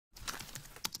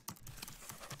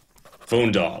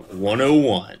Phonedog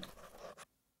 101.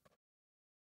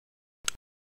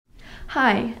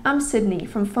 Hi, I'm Sydney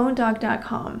from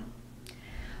Phonedog.com.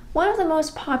 One of the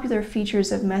most popular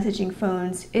features of messaging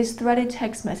phones is threaded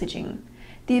text messaging,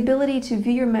 the ability to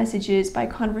view your messages by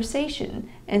conversation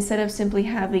instead of simply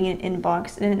having an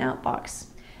inbox and an outbox.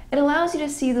 It allows you to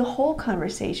see the whole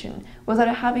conversation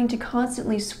without having to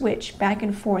constantly switch back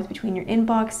and forth between your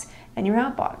inbox and your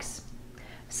outbox.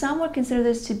 Some would consider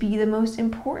this to be the most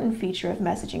important feature of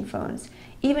messaging phones,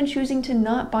 even choosing to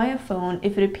not buy a phone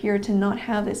if it appeared to not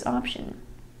have this option.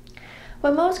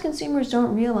 What most consumers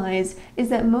don't realize is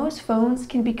that most phones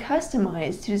can be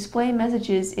customized to display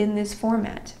messages in this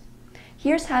format.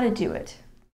 Here's how to do it.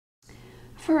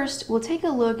 First, we'll take a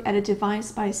look at a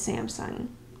device by Samsung.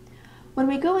 When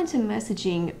we go into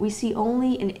messaging, we see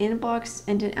only an inbox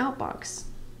and an outbox.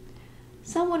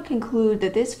 Some would conclude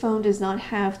that this phone does not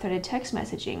have threaded text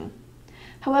messaging.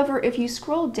 However, if you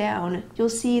scroll down, you'll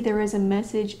see there is a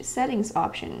message settings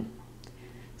option.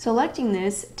 Selecting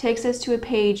this takes us to a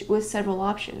page with several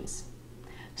options.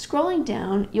 Scrolling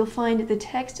down, you'll find the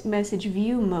text message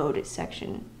view mode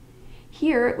section.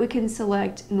 Here we can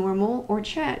select normal or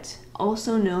chat,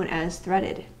 also known as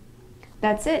threaded.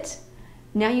 That's it.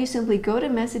 Now you simply go to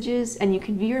messages and you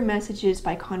can view your messages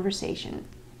by conversation.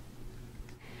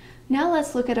 Now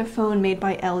let's look at a phone made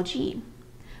by LG.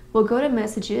 We'll go to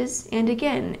messages, and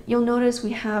again, you'll notice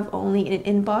we have only an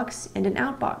inbox and an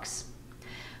outbox.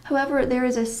 However, there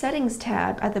is a settings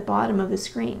tab at the bottom of the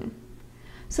screen.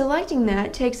 Selecting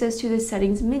that takes us to the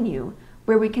settings menu,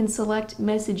 where we can select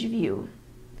message view.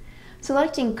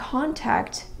 Selecting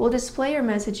contact will display your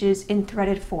messages in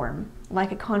threaded form,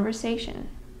 like a conversation.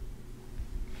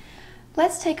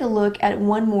 Let's take a look at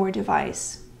one more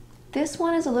device. This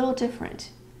one is a little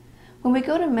different. When we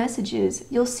go to messages,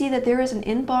 you'll see that there is an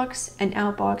inbox and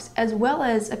outbox as well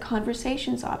as a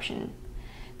conversations option.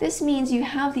 This means you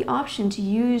have the option to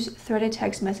use threaded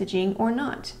text messaging or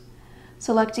not.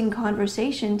 Selecting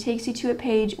conversation takes you to a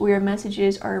page where your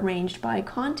messages are arranged by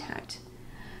contact.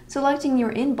 Selecting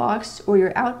your inbox or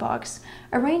your outbox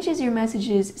arranges your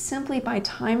messages simply by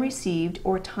time received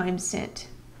or time sent.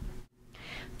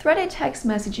 Threaded text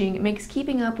messaging makes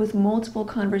keeping up with multiple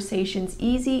conversations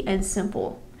easy and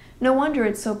simple. No wonder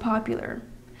it's so popular.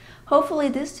 Hopefully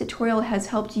this tutorial has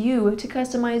helped you to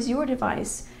customize your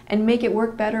device and make it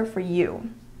work better for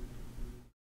you.